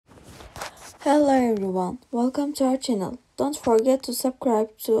Hello everyone, welcome to our channel. Don't forget to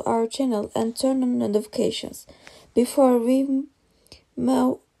subscribe to our channel and turn on notifications. Before we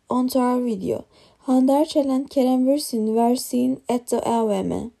move on to our video, Hande and Kerem were seen at the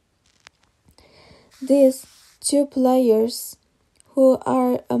AVM. These two players, who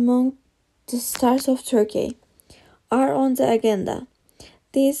are among the stars of Turkey, are on the agenda.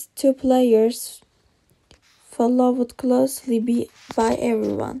 These two players, followed closely by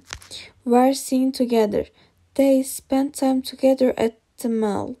everyone, were seen together. They spent time together at the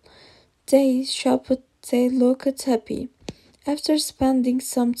mall. They shopped, they looked happy. After spending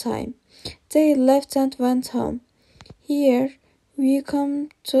some time, they left and went home. Here we come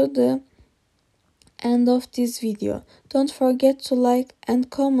to the end of this video. Don't forget to like and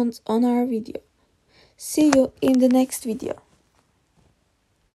comment on our video. See you in the next video.